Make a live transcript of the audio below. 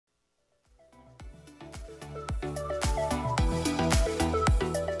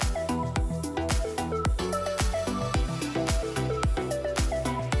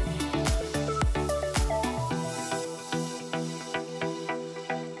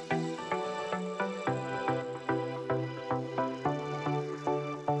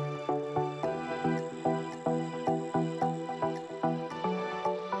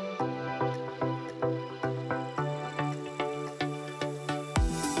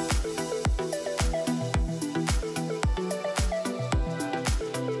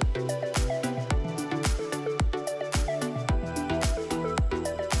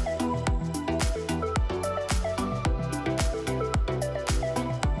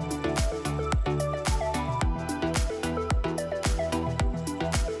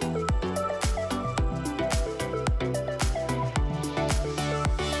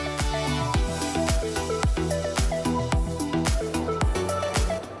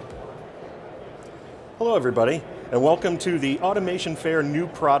Hello everybody, and welcome to the Automation Fair New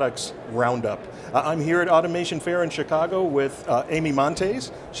Products Roundup. I'm here at Automation Fair in Chicago with Amy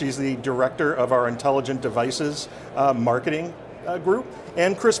Montes. She's the director of our Intelligent Devices marketing group,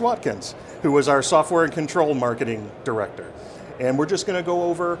 and Chris Watkins, who is our Software and Control Marketing Director. And we're just going to go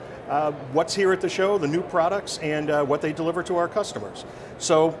over what's here at the show, the new products, and what they deliver to our customers.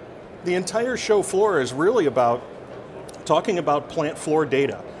 So the entire show floor is really about talking about plant floor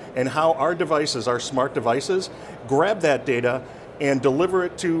data and how our devices, our smart devices, grab that data and deliver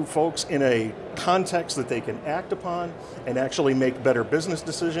it to folks in a context that they can act upon and actually make better business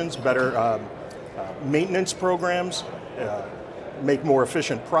decisions, better maintenance programs, make more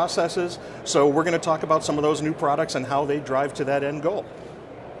efficient processes. So we're going to talk about some of those new products and how they drive to that end goal.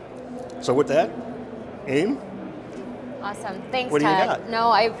 So with that, Aim? Awesome, thanks, what do you Ted. got?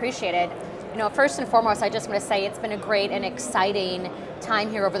 No, I appreciate it. You know, first and foremost, I just want to say it's been a great and exciting time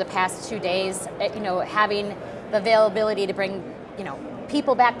here over the past 2 days. You know, having the availability to bring, you know,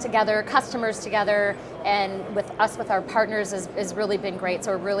 people back together, customers together, and with our partners has really been great.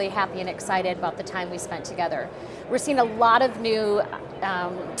 So we're really happy and excited about the time we spent together. We're seeing a lot of new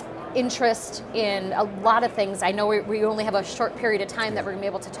interest in a lot of things. I know we only have a short period of time that we're going to be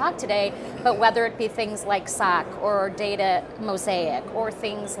able to talk today, but whether it be things like SOC or data mosaic or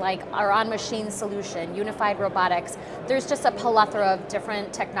things like our on-machine solution, unified robotics, there's just a plethora of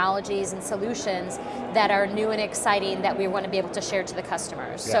different technologies and solutions that are new and exciting that we want to be able to share to the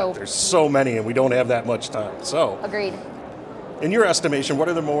customers. Yeah, so there's so many and we don't have that much time. So, agreed. In your estimation, what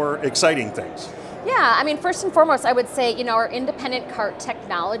are the more exciting things? Yeah, I mean, first and foremost, I would say, you know, our independent cart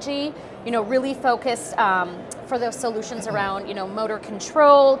technology, you know, really focused for those solutions around, you know, motor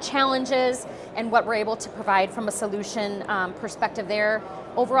control challenges and what we're able to provide from a solution perspective there.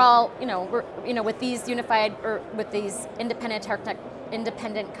 Overall, you know, with these unified or with these independent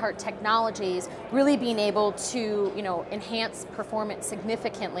cart technologies, really being able to, you know, enhance performance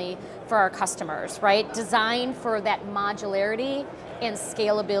significantly for our customers, right? Designed for that modularity and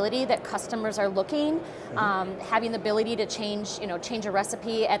scalability that customers are looking, having the ability to change a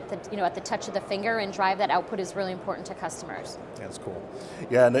recipe at the touch of the finger and drive that output is really important to customers. That's cool.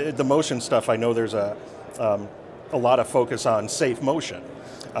 Yeah, and the motion stuff, I know there's a lot of focus on safe motion.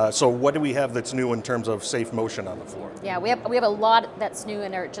 So what do we have that's new in terms of safe motion on the floor? Yeah, we have a lot that's new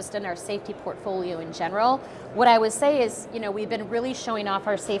in our safety portfolio in general. What I would say is, you know, we've been really showing off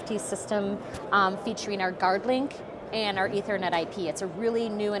our safety system featuring our GuardLink and our Ethernet IP. It's a really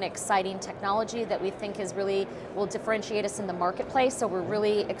new and exciting technology that we think will differentiate us in the marketplace, so we're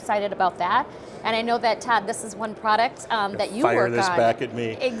really excited about that. And I know that, Todd, this is one product that you work on. Fire this back at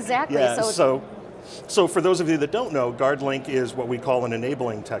me. Exactly. Yeah, so for those of you that don't know, GuardLink is what we call an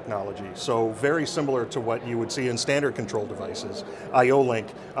enabling technology. So very similar to what you would see in standard control devices, IO-Link.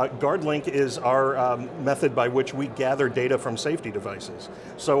 GuardLink is our method by which we gather data from safety devices.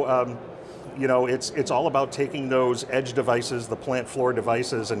 So you know, it's all about taking those edge devices, the plant floor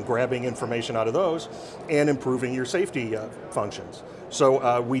devices, and grabbing information out of those and improving your safety functions.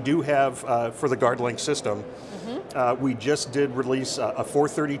 So we do have, for the GuardLink system, we just did release a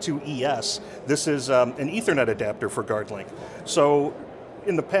 432ES. This is an Ethernet adapter for GuardLink. So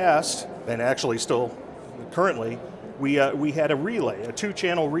in the past, and actually still currently, we had a relay, a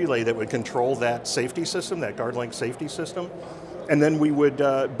 2-channel relay that would control that safety system, that GuardLink safety system. And then we would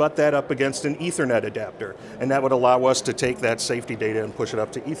butt that up against an Ethernet adapter, and that would allow us to take that safety data and push it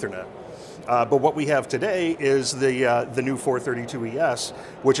up to Ethernet. But what we have today is the new 432ES,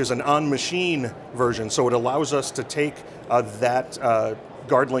 which is an on-machine version, so it allows us to take that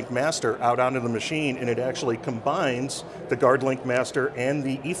GuardLink master out onto the machine, and it actually combines the GuardLink master and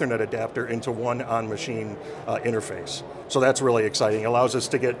the Ethernet adapter into one on-machine interface. So that's really exciting. It allows us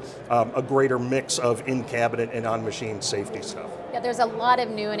to get a greater mix of in-cabinet and on-machine safety stuff. Yeah, there's a lot of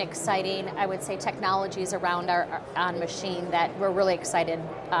new and exciting, I would say, technologies around our on-machine that we're really excited,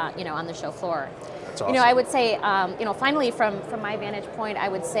 you know, on the show floor. That's awesome. You know, I would say, you know, finally from my vantage point, I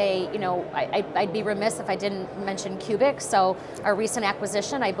would say, you know, I'd be remiss if I didn't mention Cubic. So our recent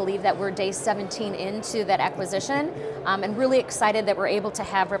acquisition, I believe that we're day 17 into that acquisition, and really excited that we're able to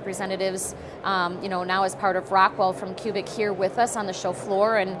have representatives, you know, now as part of Rockwell from Cubic here with us on the show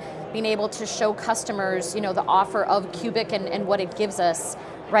floor and being able to show customers, you know, the offer of Cubic and what it gives us,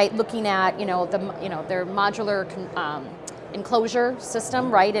 right? Looking at, you know, their modular enclosure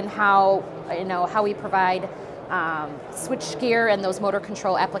system, right, and how, you know, how we provide switch gear and those motor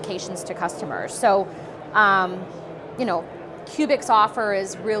control applications to customers. So, you know, Cubic's offer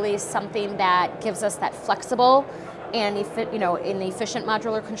is really something that gives us that flexible and efficient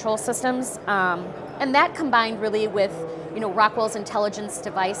modular control systems. And that combined really with Rockwell's intelligence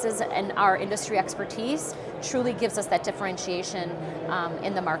devices and our industry expertise truly gives us that differentiation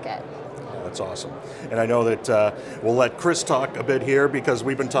in the market. That's awesome. And I know that we'll let Chris talk a bit here because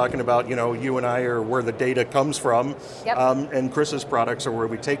we've been talking about, you and I are where the data comes from. Yep. And Chris's products are where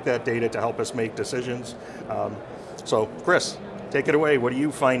we take that data to help us make decisions. So Chris, take it away. What do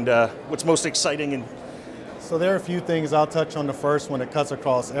you find, what's most exciting? So there are a few things I'll touch on. The first one that cuts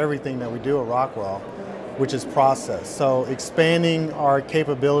across everything that we do at Rockwell, which is process. So expanding our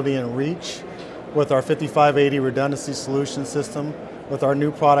capability and reach with our 5580 redundancy solution system, with our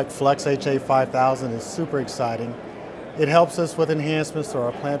new product Flex HA 5000 is super exciting. It helps us with enhancements to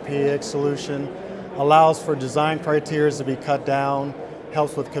our Plant PX solution, allows for design criteria to be cut down,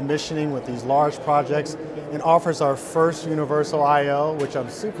 helps with commissioning with these large projects, and offers our first universal I/O, which I'm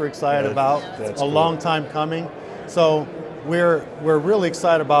super excited about. That's a cool. long time coming. So we're really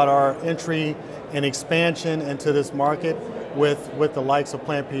excited about our entry and expansion into this market with the likes of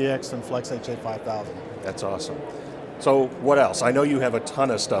Plant PX and Flex HA 5000. That's awesome. So what else? I know you have a ton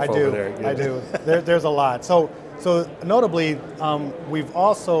of stuff over there. I do. There's a lot. So notably, we've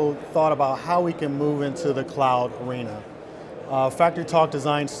also thought about how we can move into the cloud arena. Factory Talk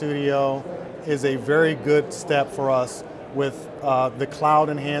Design Studio is a very good step for us with the cloud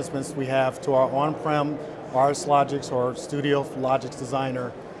enhancements we have to our on-prem RSLogix or Studio Logix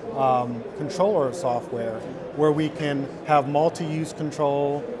Designer controller software, where we can have multi-use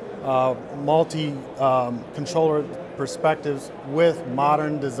control, multi-controller perspectives with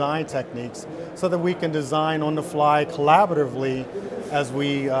modern design techniques so that we can design on the fly collaboratively as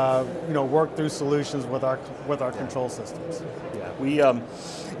we work through solutions with our control systems. Yeah, we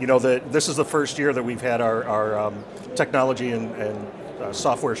this is the first year that we've had our technology and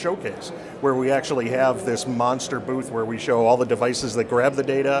software showcase, where we actually have this monster booth where we show all the devices that grab the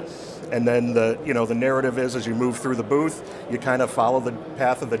data, and then the narrative is as you move through the booth, you kind of follow the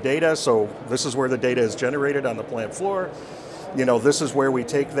path of the data. So this is where the data is generated on the plant floor. This is where we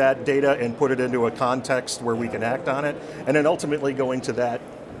take that data and put it into a context where we can act on it, and then ultimately going to that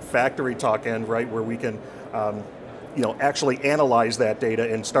factory talk end, right, where we can actually analyze that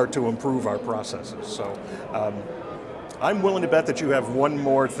data and start to improve our processes. So I'm willing to bet that you have one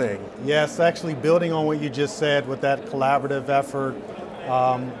more thing. Yes, actually building on what you just said with that collaborative effort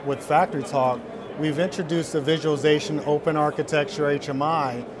with Factory Talk, we've introduced the visualization open architecture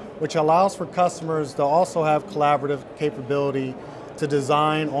HMI, which allows for customers to also have collaborative capability to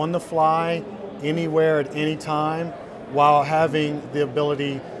design on the fly, anywhere at any time, while having the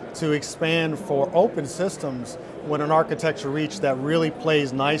ability to expand for open systems when an architecture reach that really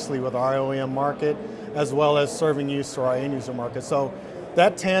plays nicely with our OEM market, as well as serving use to our end user market. So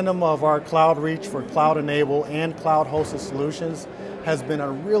that tandem of our cloud reach for cloud enabled and cloud hosted solutions has been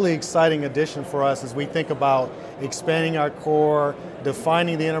a really exciting addition for us as we think about expanding our core,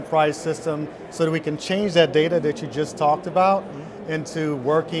 defining the enterprise system so that we can change that data that you just talked about into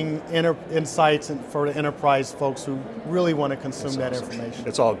working insights for the enterprise folks who really want to consume that information.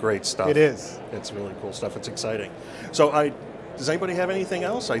 It's all great stuff. It is. It's really cool stuff. It's exciting. So does anybody have anything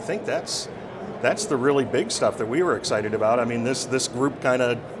else? I think that's the really big stuff that we were excited about. I mean, this group kind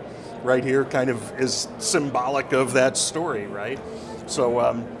of right here kind of is symbolic of that story, right? So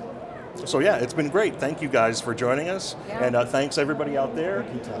yeah, it's been great. Thank you guys for joining us, and thanks everybody out there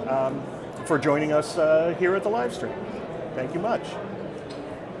for joining us here at the live stream. Thank you much.